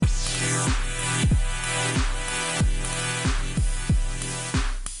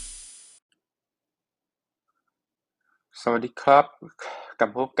สวัสดีครับกลับ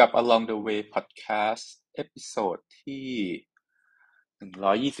พบกับ Along the Way Podcast เอพิโซด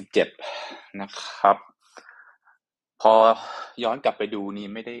ที่127นะครับพอย้อนกลับไปดูนี่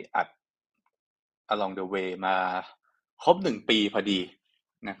ไม่ได้อัด Along the Way มาครบ1 ปีพอดี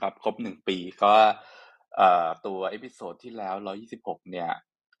นะครับครบ1 ปีก็ตัวเอพิโซดที่แล้ว126เนี่ย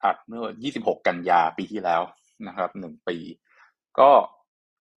อัดเมื่อ26กันยาปีที่แล้วนะครับ1 ปีก็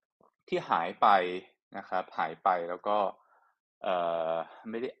ที่หายไปนะครับหายไปแล้วก็เอ่อ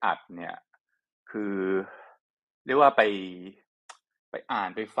ไม่ได้อัดเนี่ยคือเรียกว่าไปอ่าน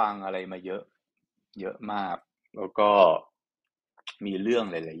ไปฟังอะไรมาเยอะเยอะมากแล้วก็มีเรื่อง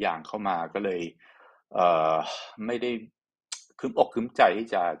หลายๆอย่างเข้ามาก็เลยเอ่อไม่ได้ครึ้มอกครึ้มใจที่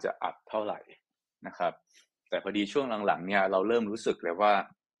จะอัดเท่าไหร่นะครับแต่พอดีช่วงหลังๆเนี่ยเราเริ่มรู้สึกเลยว่า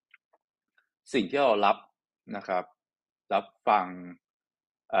สิ่งที่เรารับนะครับรับฟัง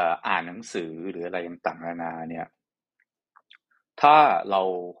อ่านหนังสือหรืออะไรต่างๆนานาเนี่ยถ้าเรา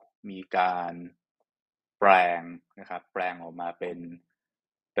มีการแปลงนะครับแปลงออกมาเ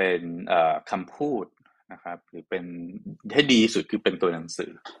ป็นคำพูดนะครับหรือเป็นให้ดีสุดคือเป็นตัวหนังสื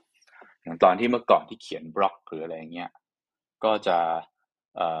ออย่างตอนที่เมื่อก่อนที่เขียนบล็อกหรืออะไรเงี้ยก็จะ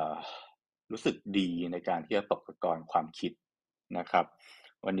เอ่อรู้สึกดีในการที่จะตกตะกอนความคิดนะครับ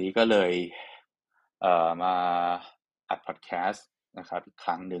วันนี้ก็เลยมาอัดพอดแคสต์นะครับอีกค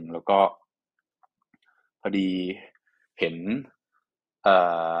รั้งหนึ่งแล้วก็พอดีเห็นเอ่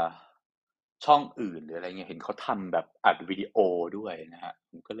อช่องอื่นหรืออะไรเงี้ยเห็นเขาทำแบบอัดวิดีโอด้วยนะฮะ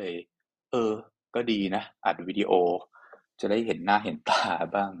ผมก็เลยเออก็ดีนะอัดวิดีโอจะได้เห็นหน้าเห็นตา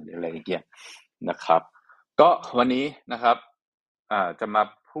บ้างหรืออะไรอย่างเงี้ยนะครับก็วันนี้นะครับจะมา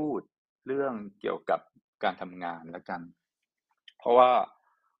พูดเรื่องเกี่ยวกับการทำงานแล้วกัน เพราะว่า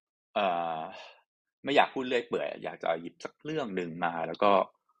เอ่อไม่อยากพูดเรื่อยเปื่อยอยากจะหยิบสักเรื่องหนึ่งมาแล้วก็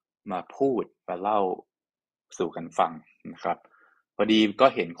มาพูดมาเล่าสู่กันฟังนะครับพอดีก็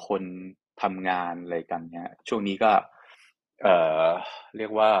เห็นคนทำงานอะไรกันเนี่ยช่วงนี้ก็เอ่อเรีย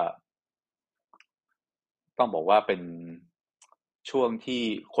กว่าต้องบอกว่าเป็นช่วงที่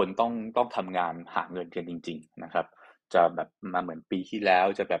คนต้องทำงานหาเงินกันจริงๆนะครับจะแบบมาเหมือนปีที่แล้ว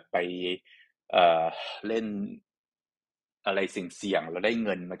จะแบบไปเอ่อเล่น อะไรเสี่ยงๆแล้วได้เ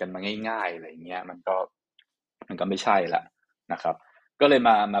งินมากันมาง่ายๆอะไรเงี้ยมันก็ไม่ใช่ละนะครับก็เลย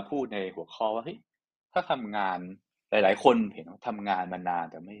มาพูดในหัวข้อว่าเฮ้ยถ้าทำงานหลายๆคนเห็นว่าทำงานมานาน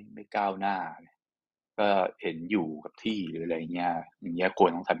แต่ไม่ก้าวหน้าเนี่ยก็เห็นอยู่กับที่หรืออะไรเงี้ยอย่างเงี้ยควร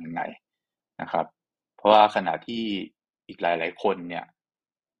ต้องทำยังไงนะครับเพราะว่าขณะที่อีกหลายๆคนเนี่ย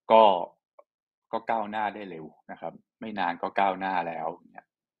ก็ก็ก้าวหน้าได้เร็วนะครับไม่นานก็ก้าวหน้าแล้วเนี่ย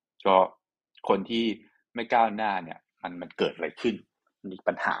ก็คนที่ไม่ก้าวหน้าเนี่ยมันเกิดอะไรขึ้นมี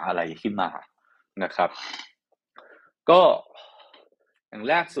ปัญหาอะไรขึ้นมานะครับก็อย่าง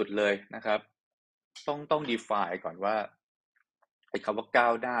แรกสุดเลยนะครับต้อง define ก่อนว่าไอ้คำว่าก้า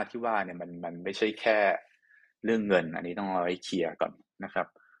วหน้าที่ว่าเนี่ยมันไม่ใช่แค่เรื่องเงินอันนี้ต้องเอาไว้เคลียร์ก่อนนะครับ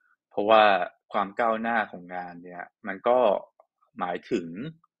เพราะว่าความก้าวหน้าของงานเนี่ยมันก็หมายถึง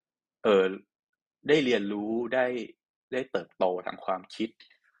เออได้เรียนรู้ได้เติบโตทางความคิด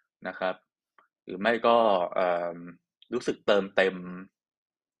นะครับ หรือไม่ก็รู้สึกเติมเต็ม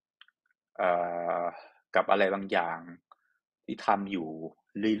เอ่อกับอะไรบางอย่างที่ทำอยู่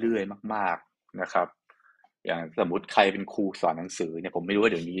เรื่อยๆมากๆนะครับอย่างสมมุติใครเป็นครูสอนหนังสือเนี่ยผมไม่รู้ว่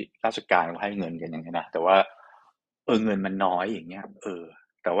าเดี๋ยวนี้ราชการเขาให้เงินกันยังไงนะแต่ว่าเงินมันน้อยอย่างเงี้ย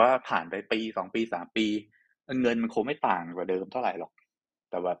แต่ว่าผ่านไปปี2 ปี3 ปีเงินมันคงไม่ต่างกว่าเดิมเท่าไหร่หรอก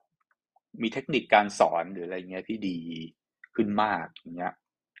แต่แบบมีเทคนิคการสอนหรืออะไรเงี้ยที่ดีขึ้นมากอย่างเงี้ย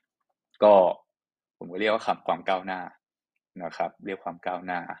ก็ผมก็เรียกว่าความก้าวหน้านะครับเรียกความก้าว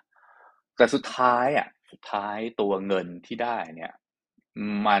หน้าแต่สุดท้ายตัวเงินที่ได้เนี่ย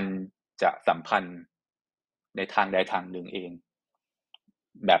มันจะสัมพันธ์ในทางใดทางหนึ่งเอง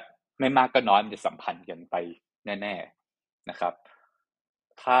แบบไม่มากก็น้อยมันจะสัมพันธ์กันไปแน่ๆนะครับ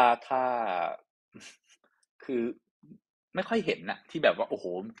ถ้าถ้าคือไม่ค่อยเห็นนะที่แบบว่าโอ้โห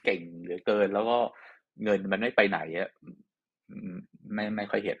เก่งเหลือเกินแล้วก็เงินมันไม่ไปไหนอะอืมไม่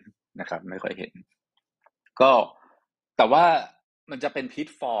ค่อยเห็นนะครับไม่ค่อยเห็น ก็แต่ว่ามันจะเป็น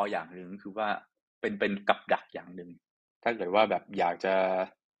pitfall อย่างหนึ่งคือว่าเป็นกับดักอย่างหนึ่งถ้าเกิดว่าแบบอยาก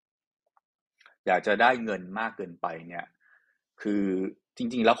จะได้เงินมากเกินไปเนี่ยคือจ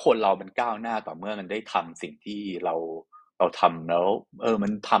ริงๆแล้วคนเรามันก้าวหน้าต่อเมื่อมันได้ทำสิ่งที่เราทำแล้วมั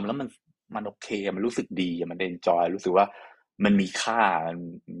นทำแล้วมันโอเคมันรู้สึกดีมัน enjoy รู้สึกว่ามันมีค่ามัน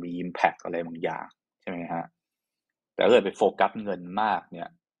มี impact อะไรบางอย่างใช่ไหมฮะแต่ถ้าเกิดไปโฟกัสเงินมากเนี่ย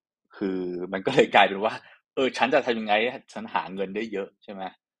คือมันก็เลยกลายเป็นว่า ฉันจะทำยังไงให้ฉันหาเงินได้เยอะใช่ไหม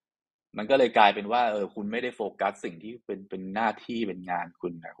มันก็เลยกลายเป็นว่าคุณไม่ได้โฟกัสสิ่งที่เป็นหน้าที่เป็นงานคุ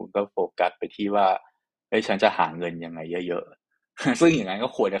ณนะคุณก็โฟกัสไปที่ว่า ฉันจะหาเงินยังไงเยอะๆซึ่งอย่างนั้นก็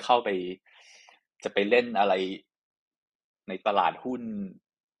ควรจะเข้าไปจะไปเล่นอะไรในตลาดหุ้น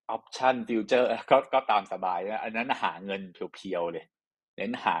ออปชั่นฟิวเจอร์ก็ตามสบายนะอันนั้นหาเงินเพียวๆเลยเน้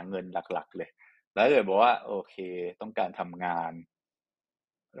นหาเงินหลักๆเลยแล้วเลยบอกว่าโอเคต้องการทำงาน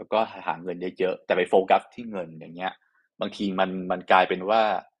แล้วก็หาเงินเยอะๆแต่ไปโฟกัสที่เงินอย่างเงี้ยบางทีมันกลายเป็นว่า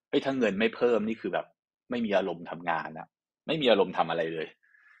เฮ้ยถ้าเงินไม่เพิ่มนี่คือแบบไม่มีอารมณ์ทำงานอะไม่มีอารมณ์ทำอะไรเลย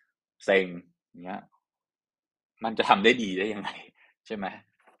เซ็งอย่างเงี้ย มันจะทำได้ดีได้ยังไงใช่ไหม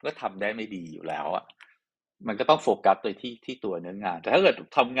ก็ทำได้ไม่ดีอยู่แล้วอ่ะมันก็ต้องโฟกัสไปที่ตัวเนื้องานแต่ถ้าเกิด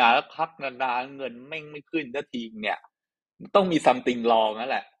ทำงานแล้วพักนานๆเงินแม่งไม่ขึ้นสักทีเนี่ยต้องมี something wrong นั่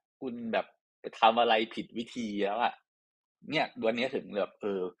นแหละคุณแบบไปทำอะไรผิดวิธีแล้วอ่ะเนี่ยวันนี้ถึงแบบ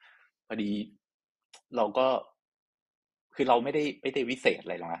พอดีเราก็คือเราไม่ได้วิเศษอะ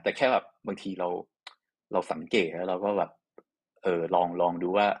ไรหรอกนะแต่แค่แบบบางทีเราสังเกตแล้วเราก็แบบลองดู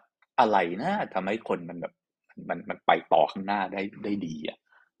ว่าอะไรนะทำให้คนมันแบบมันไปต่อข้างหน้าได้ดีอ่ะ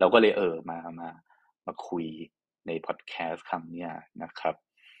เราก็เลยมาคุยในพอดแคสต์ครั้งเนี้ยนะครับ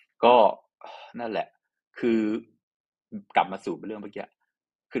ก็นั่นแหละคือกลับมาสู่เรื่องเมื่อกี้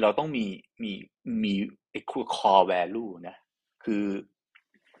คือเราต้องมีมีไอ้ core value นะ คือ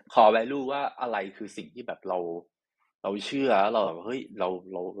core value ว่าอะไรคือสิ่งที่แบบเราเชื่อแล้วเราแบบเฮ้ยเ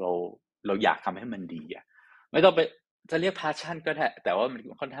ราอยากทำให้มันดีอ่ะไม่ต้องไปจะเรียก passion ก็ได้แต่ว่ามัน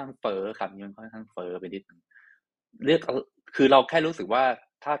ค่อนข้างเฟ้อครับมันค่อนข้างเฟ้อไปนิดนึงเรียกคือเราแค่รู้สึกว่า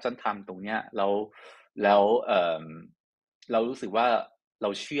ถ้าฉันทำตรงเนี้ยแล้วเรารู้สึกว่าเรา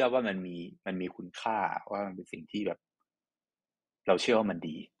เชื่อว่ามันมีคุณค่าว่ามันเป็นสิ่งที่แบบ เราเชื่อว่ามัน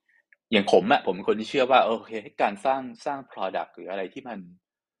ดี อย่างผมเป็นคนที่เชื่อว่าโอเคการสร้าง product หรืออะไรที่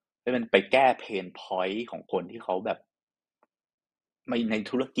มันไปแก้ pain point ของคนที่เขาแบบใน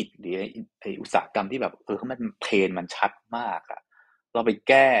ธุรกิจหรือในอุตสาหกรรมที่แบบมันเพนมันชัดมากอะเราไปแ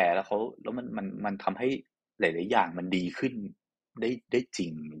ก้แล้วมันทำให้หลายๆอย่างมันดีขึ้นได้จริ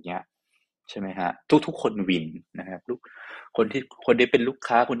งอย่างเงี้ยใช่ไหมฮะทุกคนวินนะครับคนที่เป็นลูก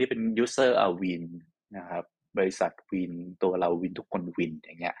ค้าคนที่เป็น user เอาวินนะครับบริษัทวินตัวเราวินทุกคนวิน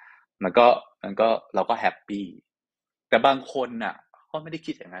อย่างเงี้ยมันก็มันก็เราก็แฮปปี้แต่บางคนน่ะก็ไม่ได้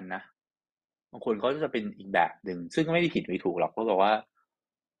คิดอย่างนั้นนะ บางคนเขาจะเป็นอีกแบบหนึ่งซึ่งก็ไม่ได้ผิดไม่ถูกหรอกเขาบอกว่า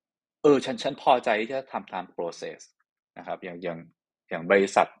ฉันพอใจที่จะทำตาม process นะครับอย่างบริ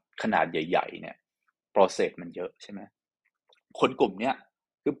ษัทขนาดใหญ่ๆเนี่ย process มันเยอะใช่ไหมคนกลุ่มเนี้ย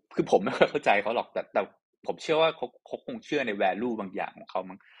คือผมไม่ค่อยเข้าใจเขาหรอกแต่ผมเชื่อว่าเขาคงเชื่อใน value บางอย่างของเขา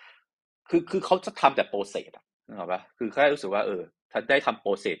มั้งคือเขาจะทำแต่ process อะนึกออกปะคือแค่รู้สึกว่าถ้าได้ทำ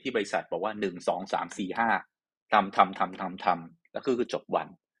process ที่บริษัทบอกว่า1 2 3 4 5ทำแล้วคือจบวัน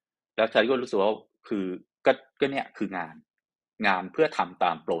แล้วฉันก็รู้สึกว่าคือก็เนี่ยคืองานเพื่อทำต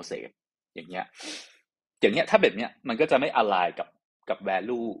ามโปรเซสอย่างเงี้ยอย่างเงี้ยถ้าแบบเนี้ยมันก็จะไม่ align กับ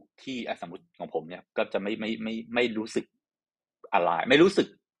value ที่สมมติของผมเนี่ยก็จะไม่รู้สึก align ไม่รู้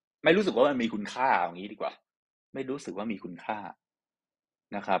สึกว่ามันมีคุณค่าอย่างนี้ดีกว่าไม่รู้สึกว่ามีคุณค่า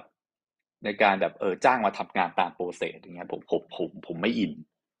นะครับในการแบบจ้างมาทำงานตามโปรเซสอย่างเงี้ยผมไม่อิ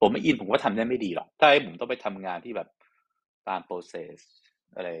นผมก็ทำได้ไม่ดีหรอกถ้าให้ผมต้องไปทำงานที่แบบตามโปรเซส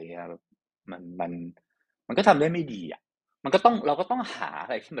อะไรอย่างเงี้ยแบบมันมันก็ทำได้ไม่ดีอ่ะเราก็ต้องหาอะ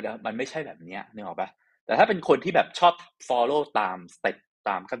ไรที่มันไม่ใช่แบบเนี้ยนึกออกปะแต่ถ้าเป็นคนที่แบบชอบ follow ตามสเต็ป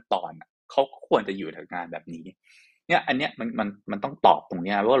ตามขั้นตอนอะเขาควรจะอยู่ในงานแบบนี้เนี่ยอันเนี้ยมันต้องตอบตรงเ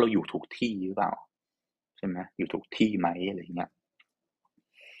นี้ยว่าเราอยู่ถูกที่หรือเปล่าใช่ไหมอยู่ถูกที่ไหมอะไรเงี้ย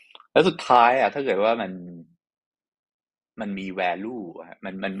แล้วสุดท้ายอ่ะถ้าเกิดว่ามันมี value อะ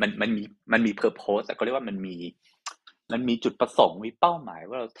มันมี purpose แต่เขาเรียกว่ามันมีจุดประสงค์มีเป้าหมาย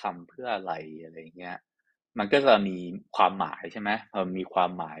ว่าเราทำเพื่ออะไรอะไรเงี้ยมันก็จะมีความหมายใช่ไหมพอมีควา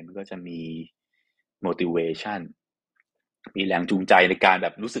มหมายมันก็จะมี motivation มีแรงจูงใจในการแบ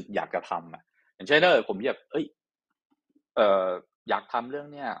บรู้สึกอยากจะทำอ่ะอย่างเช่นถ้าเกิดผมแบบเอ่ออยากทำเรื่อง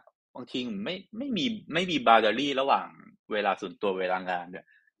เนี้ยบางทีไม่มี boundary ระหว่างเวลาส่วนตัวเวลางานเนี่ย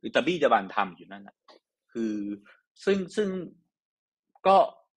หรือตะบี้ตะบันทำอยู่นั่นน่ะ คือซึ่งก็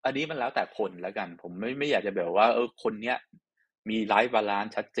อันนี้มันแล้วแต่คนแล้วกันผมไม่อยากจะแบบว่าคนเนี้ยมีไลฟ์บาลาน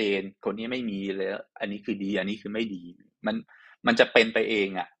ซ์ชัดเจนคนนี้ไม่มีเลยอันนี้คือดีอันนี้คือไม่ดีมันมันจะเป็นไปเอง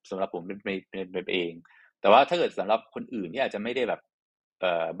อะสำหรับผมเป็นไปเองแต่ว่าถ้าเกิดสำหรับคนอื่นที่อาจจะไม่ได้แบบ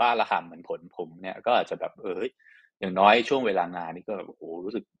บ้าระห่ำเหมือนผมเนี่ยก็อาจจะแบบเฮ้ยอย่างน้อยช่วงเวลางานนี่ก็แบบโอ้โห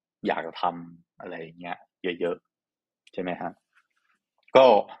รู้สึกอยากจะทำอะไรอย่างเงี้ยเยอะๆใช่ไหมครับ ก็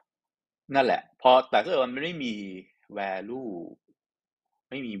นั่นแหละแต่ถ้าเกิดมันไม่มี value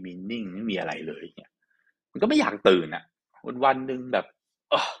ไม่มี meaning ไม่มีอะไรเลยเนี่ยมันก็ไม่อยากตื่นอ่ะวันหนึ่งแบบ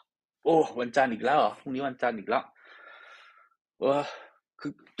เออโอ้วันจันทร์อีกแล้วเหรอพรุ่งนี้วันจันทร์อีกแล้วเออคื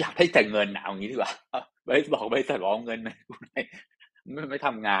ออยากได้แต่เงินอะเอางี้ดีกว่าบริษัทบอกเอาเงินมาให้กูหน่อยไม่ท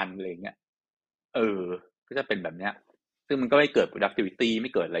ำงานอะไรอย่างเงี้ย เออก็จะเป็นแบบเนี้ยซึ่งมันก็ไม่เกิด productivity ไ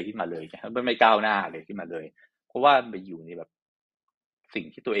ม่เกิดอะไรขึ้นมาเลยไม่ก้าวหน้าเลยขึ้นมาเลยเพราะว่าไปอยู่ในแบบสิ่ง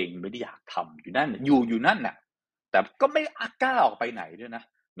ที่ตัวเองไม่ได้อยากทำอยู่นั่นอยู่นั่นน่ะแต่ก็ไม่กล้าออกไปไหนด้วยนะ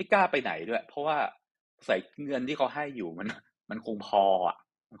ไม่กล้าไปไหนด้วยเพราะว่าใส่เงินที่เขาให้อยู่มันคงพออ่ะ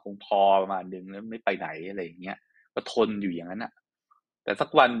มันคงพอประมาณนึงแล้วไม่ไปไหนอะไรอย่างเงี้ยก็ทนอยู่อย่างนั้นอ่ะแต่สัก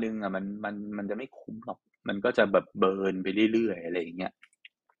วันหนึ่งอ่ะมันจะไม่คุ้มหรอกมันก็จะแบบเบิร์นไปเรื่อยๆอะไรอย่างเงี้ย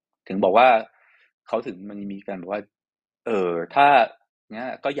ถึงบอกว่าเขาถึงมันมีการบอกว่าถ้าเนี้ย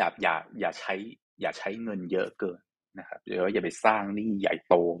ก็อย่าใช้เงินเยอะเกินนะครับหรือว่าอย่าไปสร้างหนี้ใหญ่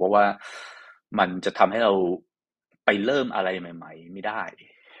โตเพราะว่ามันจะทำให้เราไปเริ่มอะไรใหม่ๆไม่ได้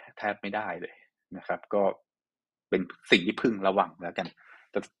แทบไม่ได้เลยนะครับก็เป็นสิ่งที่พึงระวังแล้วกัน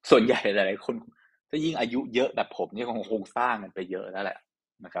แต่ส่วนใหญ่หลายๆคนถ้ายิ่งอายุเยอะแบบผมเนี่ยคงสร้างกันไปเยอะแล้วแหละ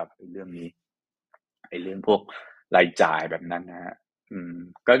นะครับไอ้เรื่องนี้ไอ้เรื่องพวกรายจ่ายแบบนั้นนะฮะ อืม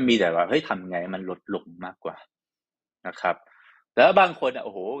ก็มีแต่ว่าเฮ้ยทำไงให้มันลดลงมากกว่านะครับแล้วบางคนอ่ะโ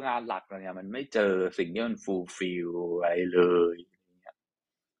อ้โหงานหลักเนี่ยมันไม่เจอสิ่งที่มันฟูลฟิลอะไรเลย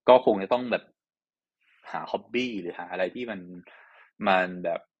ก็คงจะต้องแบบหาฮ็อบบี้หรือหาอะไรที่มันแบ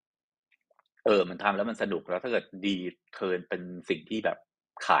บมันทำแล้วมันสนุกแล้วถ้าเกิดดีเทิร์นเป็นสิ่งที่แบบ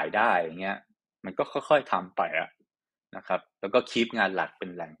ขายได้อย่างเงี้ยมันก็ค่อยๆทำไปอะนะครับแล้วก็คีปงานหลักเป็น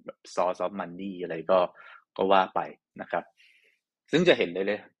แหล่งแบบ source of money อะไรก็ว่าไปนะครับซึ่งจะเห็นเ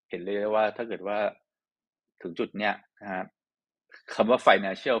ลยว่าถ้าเกิดว่าถึงจุดเนี้ยนะฮะคำว่า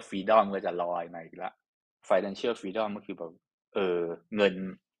financial freedom ก็จะลอยมาอีกแล้ว financial freedom ก็คือแบบเออเงิน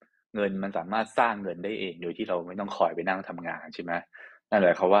เงินมันสามารถสร้างเงินได้เองโดยที่เราไม่ต้องคอยไปนั่งทำงานใช่ไหม นั่นหม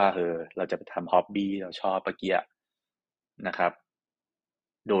ายความว่าเราจะไปทำฮ็อบบี้เราชอบเมื่อกี้นะครับ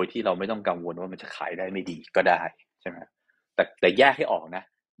โดยที่เราไม่ต้องกังวลว่ามันจะขายได้ไม่ดีก็ได้ใช่ไหมแต่แยกให้ออกนะ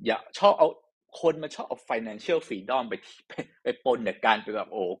อย่าชอบเอาคนมาชอบเอา financial freedom ไปปนกับการไปแบบ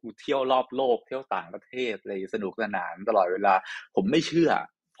โอ้กูเที่ยวรอบโลกเที่ยวต่างประเทศเลยสนุกสนานตลอดเวลาผมไม่เชื่อ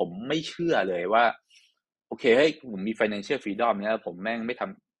ผมไม่เชื่อเลยว่าโอเคให้ผมมี financial freedom เนี่ยผมแม่งไ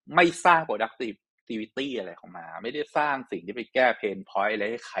ม่สร้าง productivity อะไรของมาไม่ได้สร้างสิ่งที่ไปแก้ pain point อะไร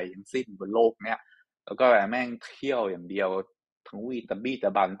ให้ใครทั้งสิ้นบนโลกเนี้ยแล้วก็แม่งเที่ยวอย่างเดียวทั้งวีตะบี้ต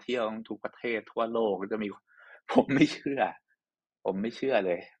ะบันเที่ยวทุกประเทศทั่วโลกก็จะมีผมไม่เชื่อผมไม่เชื่อ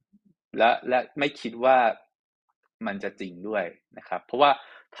เลยและไม่คิดว่ามันจะจริงด้วยนะครับเพราะว่า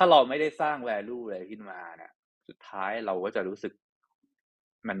ถ้าเราไม่ได้สร้าง value อะไรขึ้นมาเนี่ยสุดท้ายเราก็จะรู้สึก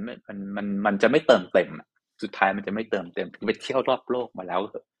มันจะไม่เติมเต็มสุดท้ายมันจะไม่เติมเต็มถึงไปเที่ยวรอบโลกมาแล้ว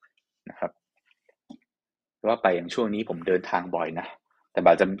นะครับว่าไปอย่างช่วงนี้ผมเดินทางบ่อยนะแต่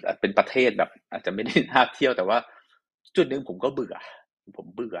อาจจะเป็นประเทศแบบอาจจะไม่ได้น่าเที่ยวแต่ว่าจุดหนึ่งผมก็เบื่อผม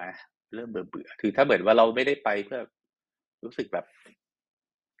เบื่อนะเริ่มเบื่อคือถ้าเหมือนว่าเราไม่ได้ไปเพื่อรู้สึกแบบ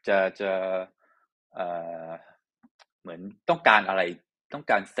จะเอ่อเหมือนต้องการอะไรต้อง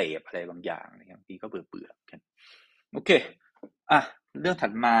การเสพอะไรบางอย่างเนี่ยบางทีก็เบื่อกันโอเคอ่ะเรื่องถั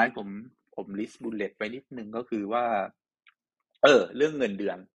ดมาผมลิสต์บุลเลตไปนิดนึงก็คือว่าเรื่องเงินเดื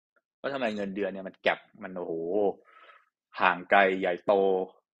อนว่าทำไมเงินเดือนเนี่ยมันแก็บมันโอ้โหห่างไกลใหญ่โต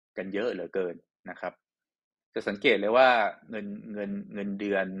กันเยอะเหลือเกินนะครับจะสังเกตเลยว่าเงินเ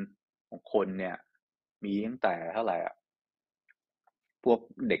ดือนของคนเนี่ยมีตั้งแต่เท่าไหร่อ่ะ พวก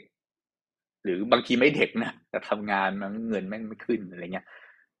เด็กหรือบางทีไม่เด็กนะแต่ทำงานมันเงินแม่งไม่ขึ้นอะไรเงี้ย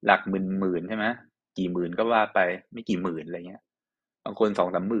หลักหมื่นใช่ไหมกี่หมื่นก็ว่าไปไม่กี่หมื่นอะไรเงี้ยบางคนสอง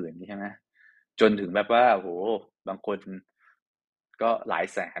สามหมื่นใช่ไหมจนถึงแบบว่าโหบางคนก็หลาย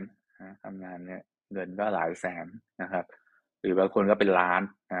แสนนะทำงานเนี่ยเงินก็หลายแสนนะครับหรือบางคนก็เป็นล้าน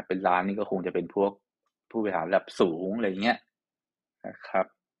นะเป็นล้านนี่ก็คงจะเป็นพวกผู้บริหารระดับสูงอะไรเงี้ยนะครับ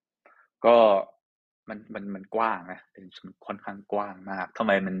ก็มันกว้างนะเป็นค่อนข้างกว้างมากทำไ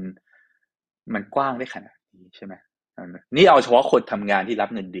มมันกว้างได้ขนาดนี้ใช่ไหมนี่เอาเฉพาะคนทำงานที่รับ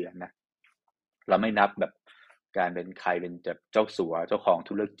เงินเดือนนะเราไม่นับแบบการเป็นใครเป็นแบบเจ้าสัวเจ้าของ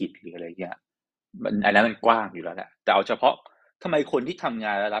ธุรกิจหรืออะไรเงี้ยอันนั้นมันกว้างอยู่แล้วแหละแต่เอาเฉพาะทำไมคนที่ทำง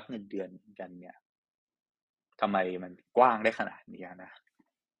านแล้วรับเงินเดือนกันเนี่ยทำไมมันกว้างได้ขนาดนี้นะ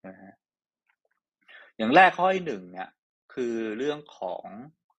ฮะ อย่างแรกข้อที่หนึ่งเนี่ยคือเรื่องของ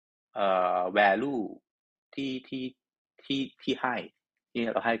valueที่ที่ให้ที่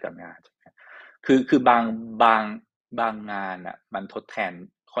เราให้กับงานคือบางบางงานอ่ะมันทดแทน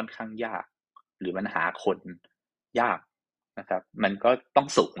ค่อนข้างยากหรือมันหาคนยากนะครับมันก็ต้อง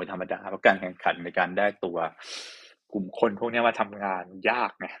สูงเป็นธรรมดาเพราะการแข่งขันในการได้ตัวกลุ่มคนพวกนี้มาทำงานยา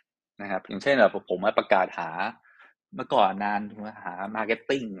กไงนะครับอย่างเช่นแบบผมมาประกาศหา เมื่อก่อนนานหามาร์เก็ต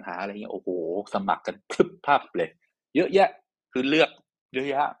ติ้งหาอะไรเงี้ยโอ้โหสมัครกันพรึบพรับเลยเยอะแยะคือเลือกเยอะ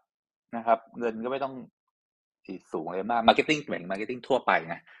แยะนะครับเงินก็ไม่ต้องสูงเลยมากมาร์เก็ตติ้งเหมือนมาร์เก็ตติ้งทั่วไป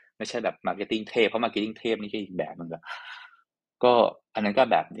นะไม่ใช่แบบมาร์เก็ตติ้งเทพเพราะมาร์เก็ตติ้งเทพนี่ก็อีกแบบหนึงละก็อันนั้นก็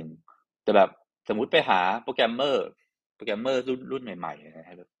แบบหนึ่งแต่แบบ สมมุติไปหาโปรแกรมเมอร์รุ่นใหม่ๆนะ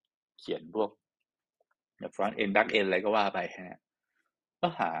ฮะแบบเขียนพวกแบบ front end back end อะไรก็ว่าไปฮะก็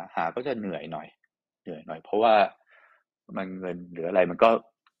หาก็จะเหนื่อยหน่อยเพราะว่ามันเงินหรืออะไรมันก็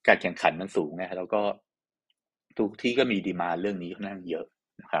การแข่งขันมันสูงไงแล้วก็ทุกที่ก็มีดีมาเรื่องนี้ค่อนข้างเยอะ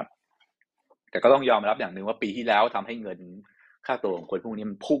นะครับแต่ก็ต้องยอมรับอย่างหนึ่งว่าปีที่แล้วทำให้เงินค่าตัวของคนพวกนี้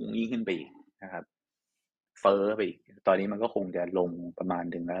มันพุ่งยิ่งขึ้นไปอีกนะครับ เฟ้อไปอีกตอนนี้มันก็คงจะลงประมาณ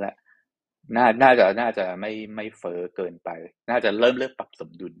หนึ่งแล้วแหละน่าจะไม่เฟ้อเกินไปน่าจะเริ่มปรับสม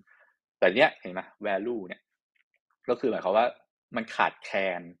ดุลแต่เนี้ยเห็นไหม value เนี่ยก็คือหมายความว่ามันขาดแคล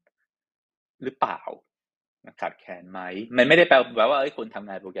นหรือเปล่ามันขาดแคลนไหมมันไม่ได้แปลว่าเอ้ยคนทำ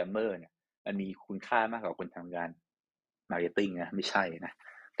งานโปรแกรมเมอร์เนี่ยมันมีคุณค่ามากกว่าคนทำงานมาร์เก็ตติ้งนะไม่ใช่นะ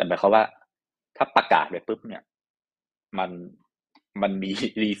แต่หมายความว่าถ้าประกาศไปปุ๊บเนี่ยมันมันมี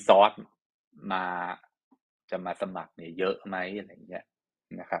รีซอสมาจะมาสมัครเนี่ยเยอะไหมอะไรอย่างเงี้ย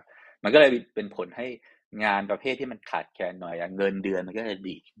นะครับมันก็เลยเป็นผลให้งานประเภทที่มันขาดแคลนหน่อยเงินเดือนมันก็จะ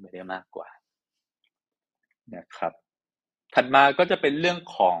ดีขึ้นไปได้มากกว่านะครับถัดมาก็จะเป็นเรื่อง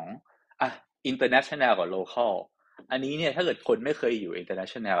ของอ่ะ international กับ local อันนี้เนี่ยถ้าเกิดคนไม่เคยอยู่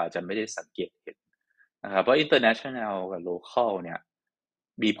international อาจจะไม่ได้สังเกตเห็นนะครับเพราะ international กับ local เนี่ย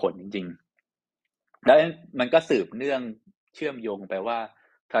มีผลจริงๆแล้วมันก็สืบเนื่องเชื่อมโยงไปว่า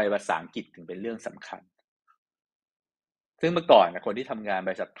ทำไมภาษาอังกฤษถึงเป็นเรื่องสำคัญ ซึ่งเมื่อก่อนนะคนที่ทำงานบ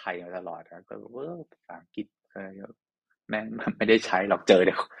ริษัทไทยมาตลอดนะก็ภาษาอังกฤษแม่งไม่ได้ใช้หรอกเจอเ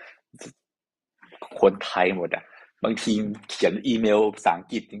ดี๋ยวคนไทยหมดอ่ะบางทีเขียนอีเมลภาษาอัง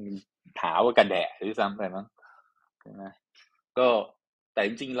กฤษยังถามว่ากันแดดหรือซ้ำไปมั้งใช่ไหมก็แต่จ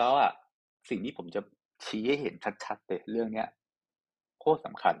ริงๆแล้วอ่ะสิ่งที่ผมจะชี้ให้เห็นชัดๆเลยเรื่องเนี้ยโคตรส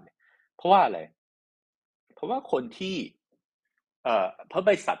ำคัญเลยเพราะว่าอะไรเพราะว่าคนที่เพราะบ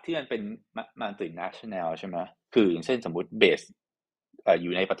ริษัทที่มันเป็นmultinational ใช่ไหมคืออย่างเช่นสมมุติเบสอ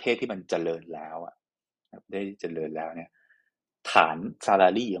ยู่ในประเทศที่มันเจริญแล้วอ่ะได้เจริญแล้วเนี่ยฐาน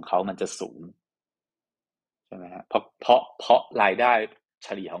salary ของเขามันจะสูงใช่ไหมฮะเพราะรายได้เฉ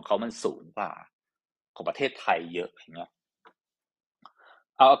ลี่ยของเขามันสูงกว่าของประเทศไทยเยอะอย่างเงี้ย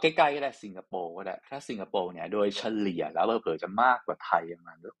เอาใกล้ๆก็ได้สิงคโปร์ก็ได้ถ้าสิงคโปร์เนี่ยโดยเฉลี่ยแล้วเผลอๆจะมากกว่าไทยประ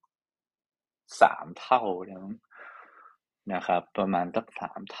มาณ3 เท่าเนี่ยมั้งนะครับประมาณสัก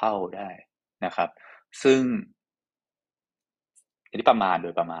3 เท่าได้นะครับซึ่งอันนี้ประมาณโด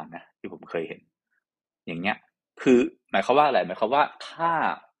ยประมาณนะที่ผมเคยเห็นอย่างเงี้ยคือหมายความว่าอะไรหมายความว่าถ้า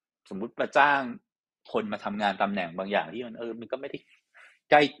สมมุติมาจ้างคนมาทำงานตำแหน่งบางอย่างที่มันก็ไม่ได้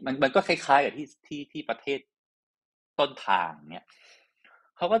ใกล้มันก็คล้ายๆกับที่ประเทศต้นทางเนี่ย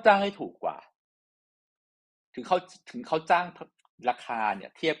เขาก็จ้างให้ถูกกว่า ถึงเขาถึงเขาจ้างราคาเนี่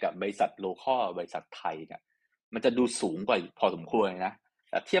ยเทียบกับบริษัทโลคอลบริษัทไทยเนี่ยมันจะดูสูงกว่าพอสมควรนะ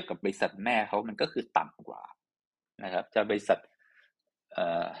แต่เทียบกับบริษัทแม่เขามันก็คือต่ำกว่านะครับจะบริษัทเอ่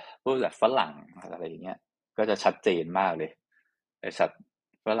อบริษัทฝรั่งอะไรอย่างเงี้ยก็จะชัดเจนมากเลยบริษัท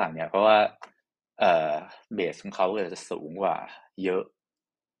ฝรั่งเนี่ยเพราะว่าเอ่อเบสของเขาก็จะสูงกว่าเยอะ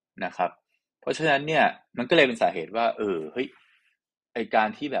นะครับเพราะฉะนั้นเนี่ยมันก็เลยเป็นสาเหตุว่าเฮ้ยไอการ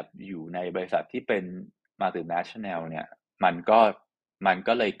ที่แบบอยู่ในบริษัทที่เป็น multinational เนี่ยมันก็มัน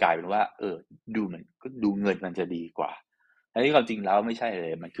ก็เลยกลายเป็นว่าดูเหมือนก็ดูเงินมันจะดีกว่าอันนี้ความจริงแล้วไม่ใช่เล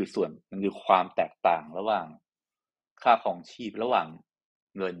ยมันคือความแตกต่างระหว่างค่าของชีพระหว่าง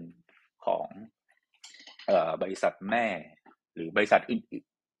เงินของบริษัทแม่หรือบริษัทอื่น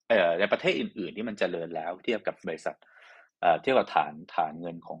ๆในประเทศอื่นๆที่มันเจริญแล้วเทียบกับบริษัทเทียบกับฐานเ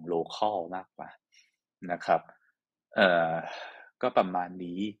งินของโลคอลมากกว่านะครับเอ่อก็ประมาณ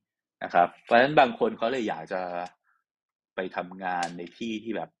นี้นะครับเพราะฉะนั้นบางคนเขาเลยอยากจะไปทำงานในที่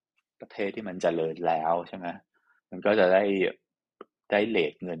ที่แบบประเทศที่มันเจริญแล้วใช่ไหมมันก็จะได้เร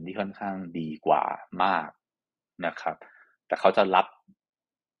ทเงินที่ค่อนข้างดีกว่ามากนะครับแต่เขาจะรับ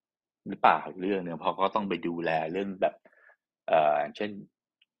หรือเปล่าอีกเรื่องหนึ่งเพราะเขาต้องไปดูแลเรื่องแบบเช่น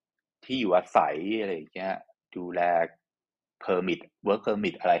ที่อยู่อาศัยอะไรอย่างเงี้ยดูแล permit work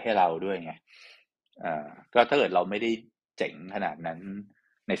permit อะไรให้เราด้วยไงก็ถ้าเกิดเราไม่ได้เจ๋งขนาดนั้น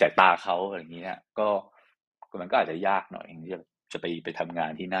ในสายตาเขาอะไรอย่างเงี้ยก็มันก็อาจจะยากหน่อยที่จะไปทำงา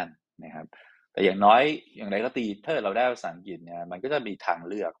นที่นั่นนะครับแต่อย่างน้อยอย่างไรก็ตีถ้าเราได้ภาษาอังกฤษเนี่ยมันก็จะมีทาง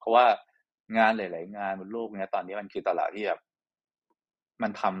เลือกเพราะว่างานหลายๆงานบนโลกเนี้ยตอนนี้มันคือตลาดที่แบบมั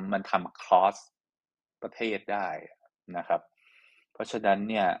นทำ cross ประเทศได้นะครับเพราะฉะนั้น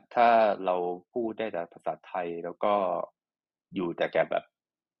เนี่ยถ้าเราพูดได้แต่ภาษาไทยแล้วก็อยู่แต่แก่แบบ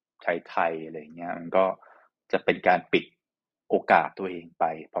ไทยๆอะไรเงี้ยมันก็จะเป็นการปิดโอกาสตัวเองไป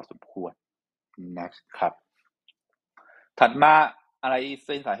พอสมควรนะครับถัดมาอะไรเ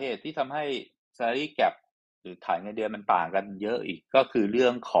ป็นสาเหตุที่ทำให้ salary gap หรือฐานเงินเดือนมันต่างกันเยอะอีกก็คือเรื่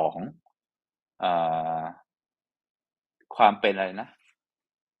องของเอ่อความเป็นอะไรนะ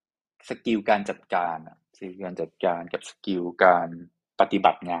สกิลการจัดการสกิลการจัดการกับสกิลการปฏิ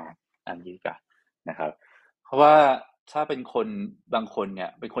บัติงานอันนี้กันนะครับเพราะว่าถ้าเป็นคนบางคนเนี่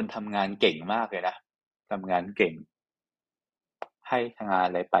ยเป็นคนทำงานเก่งมากเลยนะทำงานเก่งให้งาน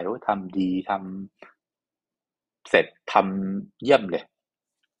อะไรไปโอ้ทำดีทำเสร็จทำเยี่ยมเลย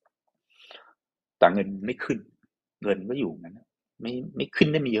แต่เงินไม่ขึ้นเงินก็อยู่งั้นไม่ขึ้น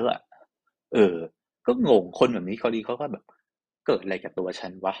ได้ไม่เยอะอะเออก็งงคนแบบนี้เขาก็แบบเกิดอะไรกับตัวฉั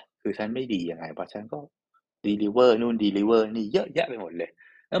นวะคือฉันไม่ดียังไงวะฉันก็ deliver นู่น deliver นี่เยอะแยะไปหมดเลย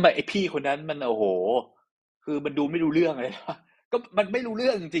แล้วทำไมไอ้พี่คนนั้นมันโอ้โหคือมันดูไม่รู้เรื่องเลยนะก็มันไม่รู้เรื่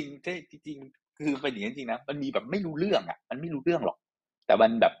องจริงๆใช่จริงๆคือเป็นอย่างนั้นจริงๆนะมันมีแบบไม่รู้เรื่องมันไม่รู้เรื่องหรอกแต่มั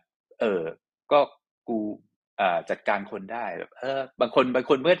นแบบเออก็กูจัดการคนได้แบบบางคนไ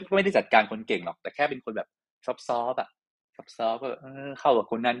ม่ได้จัดการคนเก่งหรอกแต่แค่เป็นคนแบบซอฟๆซอฟๆก็เข้ากับ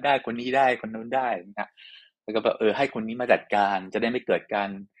คนนั้นได้คนนี้ได้คนนู้นได้นะแล้วก็แบบให้คนนี้มาจัดการจะได้ไม่เกิดการ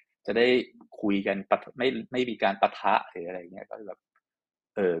จะได้คุยกันไม่มีการปะทะหรืออะไรเงี้ยก็แบบ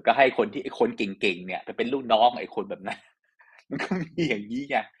ก็ให้คนที่ไอ้คนเก่งๆเนี่ยไปเป็นลูกน้องไอ้คนแบบนั้นมันก็มีอย่างนี้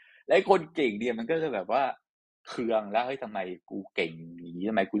ไงและไอ้คนเก่งเนี่ยมันก็จะแบบว่าเคืองแล้วเฮ้ยทำไมกูเก่งอย่างนี้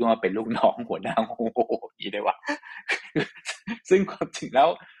ทำไมกูต้องมาเป็นลูกน้องหัวหน้าโง่ๆอย่างนี้ได้วะซึ่งความจริงแล้ว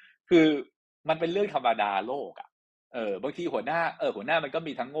คือมันเป็นเรื่องธรรมดาโลกบางทีหัวหน้ามันก็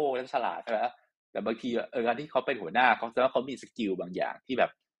มีทั้งโง่และฉลาดใช่ไหมแต่บางทีการที่เขาเป็นหัวหน้าเขาแสดงว่าเขามีสกิลบางอย่างที่แบ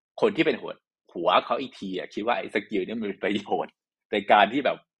บคนที่เป็นหัวเขาอีกทีคิดว่าไอ้สกิลนี้มันมีประโยชน์ในการที่แบ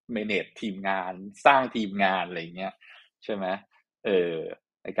บ manage ทีมงานสร้างทีมงานอะไรเงี้ยใช่ไหมเออ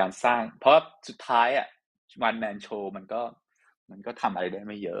ในการสร้างเพราะสุดท้ายone man show มันก็ทำอะไรได้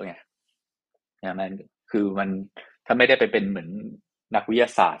ไม่เยอะไงเนี่ยมันคือมันถ้าไม่ได้ไปเป็นเหมือนนักวิทยา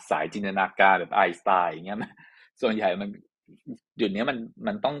ศาสตร์สายจินตนาการแบบไอน์สไตน์อย่างเงี้ยส่วนใหญ่มันเดี๋ยวนี้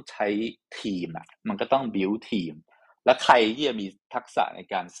มันต้องใช้ทีมมันก็ต้อง build ทีมแล้วใครที่จะมีทักษะใน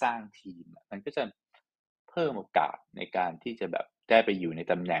การสร้างทีมมันก็จะเพิ่มโอกาสในการที่จะแบบได้ไปอยู่ใน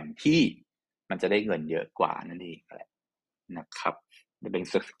ตำแหน่งที่มันจะได้เงินเยอะกว่านั่นเองแหละนะครับจะเป็น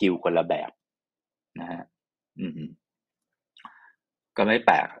สกิลคนละแบบนะฮะอืม ก็ไม่แ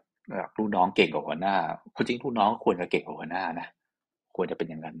ปลกลูกน้องเก่งกว่าหัวหน้าคนจริงลูกน้องควรจะเก่งกว่าหัวหน้านะควรจะเป็น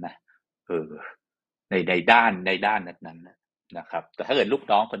อย่างนั้นนะเออในด้านนั้นๆนะครับแต่ถ้าเกิดลูก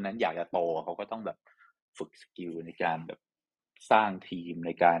น้องคนนั้นอยากจะโตเขาก็ต้องแบบฝึกสกิลในการแบบสร้างทีมใ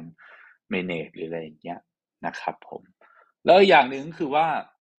นการ manage หรืออะไรอย่างเงี้ยนะครับผมแล้วอย่างหนึ่งคือว่า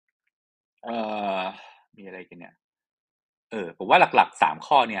เอ่อมีอะไรกันเนี่ยผมว่าหลักๆ3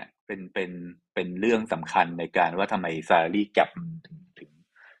 ข้อเนี่ยเป็นเรื่องสำคัญในการว่าทำไม salary gap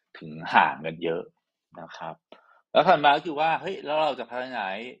ถึงห่างกันเยอะนะครับแล้วถัดมาก็คือว่าเฮ้ยแล้วเราจะพัฒนา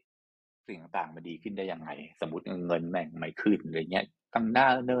สิ่งต่างๆมาดีขึ้นได้ยังไงสมมติเงินแม่งไม่ขึ้นอะไรเงี้ยตั้งหน้า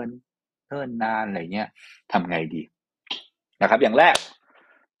เนิ่นนานอะไรเงี้ยทำไงดีนะครับอย่างแรก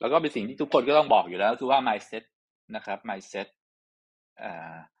แล้วก็เป็นสิ่งที่ทุกคนก็ต้องบอกอยู่แล้วคือว่า mindset นะครับ mindset อ่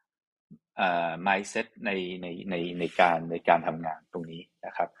าmindset ในการทำงานตรงนี้น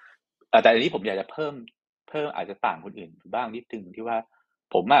ะครับแต่อันนี้ผมอยากจะเพิ่มอาจจะต่างคนอื่นบ้างนิดนึงที่ว่า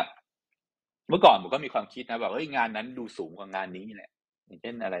ผมเมื่อก่อนผมก็มีความคิดนะแบบเฮ้ยงานนั้นดูสูงกว่างานนี้แหละอย่างเ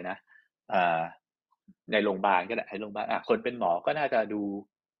ช่นอะไรนะอ่าในโรงพยาบาลก็ได้ในโรงพยาบาลคนเป็นหมอก็น่าจะดู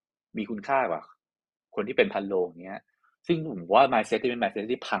มีคุณค่ากว่าคนที่เป็นพันโรงเงี้ยซึ่งผมว่า mindset ที่เป็น mindset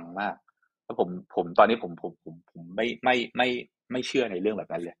ที่พังมากแล้วผมตอนนี้ผมไม่เชื่อในเรื่องแบ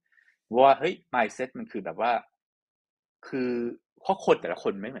บนั้นเลยว่าเฮ้ย mindset มันคือแบบว่าคือเพราะคนแต่ละค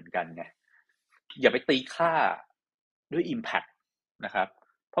นไม่เหมือนกันไงอย่าไปตีค่าด้วย impact นะครับ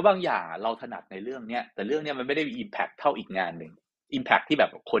เพราะบางอย่างเราถนัดในเรื่องเนี้ยแต่เรื่องเนี้ยมันไม่ได้มี impact เท่าอีกงานหนึ่ง impact ที่แบ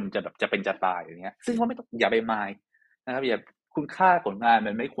บคนจะแบบจะเป็นจะตายอย่างเงี้ยซึ่งว่าไม่ต้องอย่าไปมายนะครับอย่าคุณค่าของงาน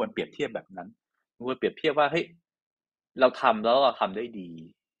มันไม่ควรเปรียบเทียบแบบนั้นควรเปรียบเทียบว่าเฮ้ยเราทำแล้วเราทำได้ดี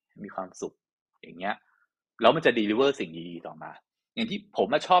มีความสุขอย่างเงี้ยแล้วมันจะ deliver สิ่งดีๆต่อมาอย่างที่ผม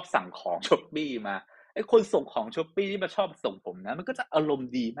ชอบสั่งของ Shopee มาไอ้คนส่งของ Shopee ที่มาชอบส่งผมนะมันก็จะอารมณ์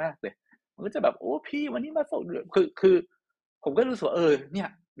ดีมากเลยมันก็จะแบบโอ้พี่วันนี้มาส่งคือผมก็รู้สึกว่าเนี่ย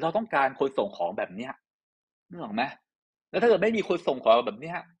เราต้องการคนส่งของแบบเนี้ยนึกออกไหมแล้วถ้าเกิดไม่มีคนส่งของแบบเ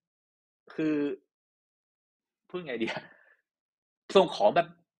นี้ยคือพูดไงดีส่งของแบบ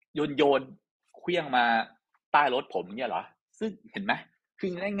โยนเคลี้ยงมาใต้รถผมเนี่ยเหรอซึ่งเห็นไหมคือ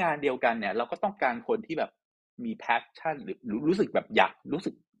ในงานเดียวกันเนี่ยเราก็ต้องการคนที่แบบมี passion หรือรู้สึกแบบอย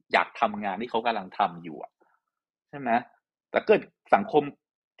ากทำงานที่เขากำลังทำอยู่ใช่ไหมแต่เกิดสังคม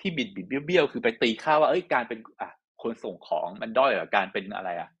ที่บิดเบี้ยวๆคือไปตีค่าว่าการเป็นคนส่งของมันด้อยกว่าการเป็นอะไร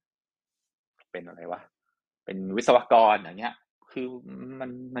เป็นอะไรวะเป็นวิศวกรอย่างเงี้ยคือ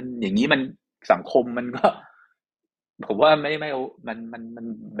มันอย่างนี้มันสังคมมันก็ผมว่าไม่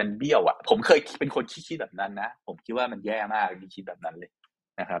มันเบี้ยวผมเคยเป็นคนคิดแบบนั้นนะผมคิดว่ามันแย่มากที่คิดแบบนั้นเลย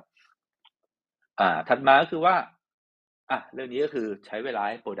นะครับ ถัดมาก็คือว่าเรื่องนี้ก็คือใช้เวลา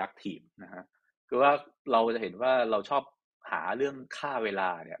ให้ productive นะฮะคือว่าเราจะเห็นว่าเราชอบหาเรื่องฆ่าเวลา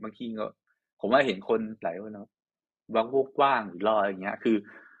เนี่ยบางทีก็ผมว่าเห็นคนหลายคนเนาะว่างๆหรือรออะไรอย่างเงี้ยคือ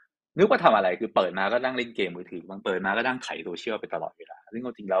นึกว่าทำอะไรคือเปิดมาก็นั่งเล่นเกมมือถือบางเปิดมาก็นั่งไถโซเชียลไปตลอดเวลาซึ่ง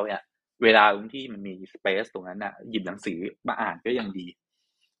จริงๆแล้วเนี่ยเวลาตรงที่มันมีสเปซตรงนั้นน่ะหยิบหนังสือมาอ่านก็ยังดี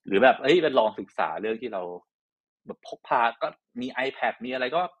หรือแบบไปลองศึกษาเรื่องที่เราแบบพกพาก็มี iPad มีอะไร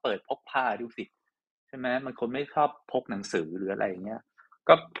ก็เปิดพกพาดูสิใช่ไหมบางคนไม่ชอบพกหนังสือหรืออะไรอย่างเงี้ย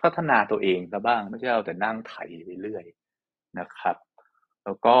ก็พัฒนาตัวเองซะบ้างไม่ใช่เอาแต่นั่งไถไปเรื่อยนะครับแ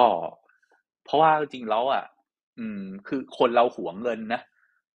ล้วก็เพราะว่าจริงๆแล้วคือคนเราหวงเงินนะ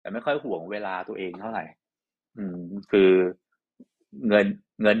แต่ไม่ค่อยหวงเวลาตัวเองเท่าไหร่คือเงิน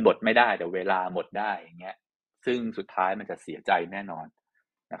เงินหมดไม่ได้แต่เวลาหมดได้อย่างเงี้ยซึ่งสุดท้ายมันจะเสียใจแน่นอน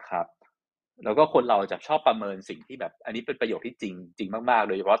นะครับแล้วก็คนเราจะชอบประเมินสิ่งที่แบบอันนี้เป็นประโยคที่จริงจริงมากๆโ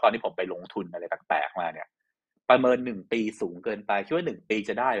ดยเฉพาะตอนที่ผมไปลงทุนอะไรแปลกๆมาเนี่ยประเมิน1 ปีสูงเกินไปคิดว่า1 ปี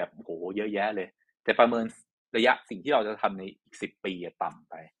จะได้แบบโอ้โหเยอะแยะเลยแต่ประเมินระยะสิ่งที่เราจะทำในอีก10 ปีต่ำ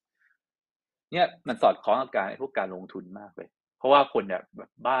ไป เนี่ยมันสอดคล้องกับพวกการลงทุนมากเลยเพราะว่าคนเนี่ยแบ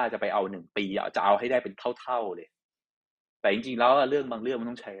บบ้าจะไปเอา1 ปีจะเอาให้ได้เป็นเท่าๆเลยแต่จริงๆแล้วเรื่องบางเรื่องมัน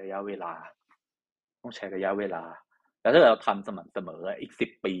ต้องใช้ระยะเวลาต้องใช้ระยะเวลาแล้วถ้าเราทำสม่ำเสมออีก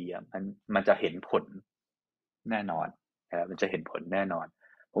10 ปีมันจะเห็นผลแน่นอนนะครับมันจะเห็นผลแน่นอน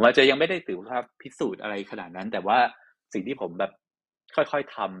ผมอาจจะยังไม่ได้ถือว่าพิสูจน์อะไรขนาดนั้นแต่ว่าสิ่งที่ผมแบบค่อย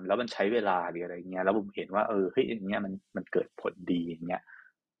ๆทำแล้วมันใช้เวลาหรืออะไรเงี้ยแล้วผมเห็นว่าเฮ้ยอย่างเงี้ยมันเกิดผลดีอย่างเงี้ย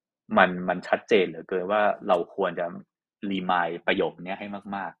มันชัดเจนเหลือเกินว่าเราควรจะรีมายประโยคนี้ให้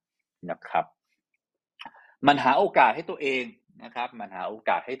มากๆนะครับมันหาโอกาสให้ตัวเองนะครับมันหาโอ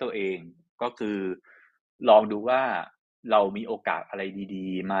กาสให้ตัวเองก็คือลองดูว่าเรามีโอกาสอะไรดี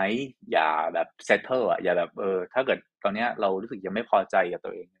ๆไหมอย่าแบบ settle อย่าแบบถ้าเกิดตอนเนี้ยเรารู้สึกยังไม่พอใจกับตั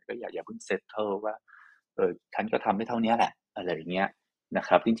วเองก็อย่าเพิ่ง settle ว่าฉันก็ทำได้เท่านี้แหละอะไรอย่างเงี้ยนะค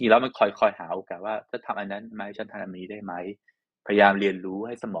รับจริงๆแล้วมันคอยหาโอกาสว่าจะทำอันนั้นไหมฉันทำอันนี้ได้ไหม พยายามเรียนรู้ใ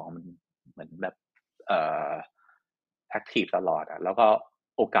ห้สมองมันเหมือนแบบเอ่อแอคทีฟตลอดแล้วก็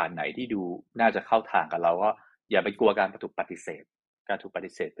โอกาสไหนที่ดูน่าจะเข้าทางกับเราก็อย่าไปกลัวการถูกปฏิเสธการถูกป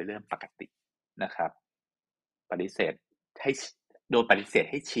ฏิเสธเป็นเรื่องปกตินะครับปฏิเสธให้โดนปฏิเสธ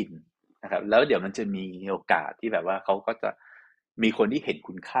ให้ชินนะครับแล้วเดี๋ยวมันจะมีโอกาสที่แบบว่าเขาก็จะมีคนที่เห็น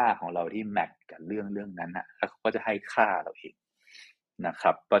คุณค่าของเราที่แมทกับเรื่องนั้นนะแล้วเขาก็จะให้ค่าเราเองนะค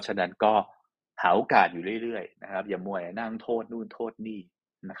รับเพราะฉะนั้นก็หาโอกาสอยู่เรื่อยๆนะครับอย่ามัวแต่นั่งโทษนู่นโทษนี่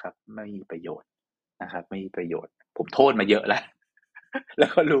นะครับไม่มีประโยชน์นะครับไม่มีประโยชน์ผมโทษมาเยอะแล้วแล้ว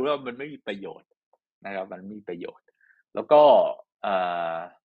ก็รู้ว่ามันไม่มีประโยชน์นะครับมันไม่มีประโยชน์แล้วก็เอ่อ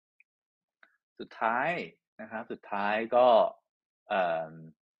สุดท้ายนะครับสุดท้ายก็เอ่อ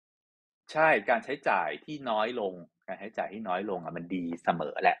ใช่การใช้จ่ายที่น้อยลงการใช้จ่ายที่น้อยลงมันดีเสม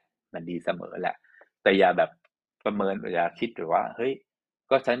อแหละมันดีเสมอแหละแต่อย่าแบบประเมินอย่าคิดหรือว่าเฮ้ย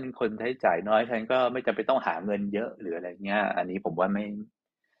ก็ฉันเป็นคนใช้จ่ายน้อยฉันก็ไม่จำเป็นต้องหาเงินเยอะหรืออะไรเงี้ยอันนี้ผมว่าไม่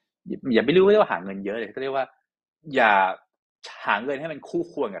อย่าไม่รู้ว่าหาเงินเยอะเลยก็เรียกว่าอย่าหาเงินให้มันคู่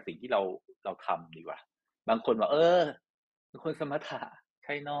ควรกับสิ่งที่เราทำดีกว่าบางคนบอกเป็นคนสมถะใ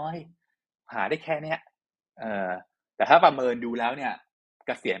ช้น้อย หาได้แค่เนี้ยเออแต่ถ้าประเมินดูแล้วเนี่ยเก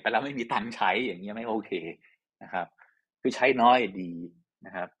ษียณไปแล้วไม่มีตังค์ใช้อย่างเงี้ยไม่โอเคนะครับคือใช้น้อยดีน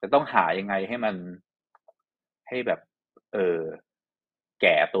ะครับแต่ต้องหายังไงให้มันให้แบบเออแ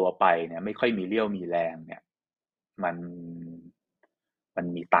ก่ตัวไปเนี่ยไม่ค่อยมีเรี่ยวมีแรงเนี่ยมันมัน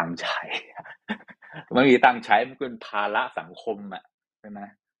มีตังค์ใช้มันมีตังค์ใช้มันเป็นภาระสังคมอ่ะใช่ไหม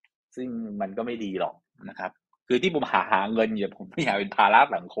ซึ่งมันก็ไม่ดีหรอกนะครับคือที่ผมหาเงินอยู่ผมไม่อยากเป็นภาระ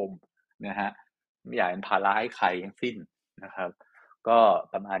สังคมนะฮะ ไม่อยากเป็นภาระให้ใครทั้งสิ้นนะครับก็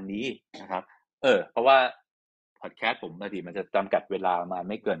ประมาณนี้นะครับเพราะว่าพอดแคสต์ผมบางทีมันจะจำกัดเวลามา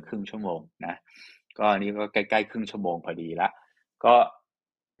ไม่เกินครึ่งชั่วโมงนะก็อันนี้ก็ใกล้ๆครึ่งชั่วโมงพอดีละก็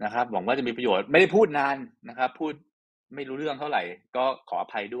นะครับหวังว่าจะมีประโยชน์ไม่ได้พูดนานนะครับพูดไม่รู้เรื่องเท่าไหร่ก็ขออ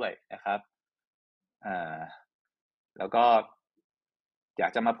ภัยด้วยนะครับอ่าแล้วก็อยา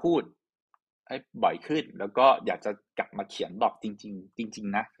กจะมาพูดให้บ่อยขึ้นแล้วก็อยากจะกลับมาเขียนบล็อกจริงๆจริง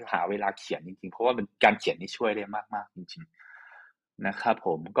ๆนะคือหาเวลาเขียนจริงๆเพราะว่ามันการเขียนนี่ช่วยได้มากๆจริงๆนะครับผ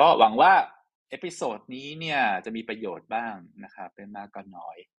มก็หวังว่าเอพิโซดนี้เนี่ยจะมีประโยชน์บ้างนะครับไม่มากก็น้อ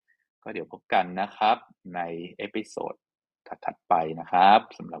ยก็เดี๋ยวพบกันนะครับในเอพิโซดถัดๆไปนะครับ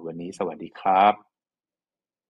สำหรับวันนี้สวัสดีครับ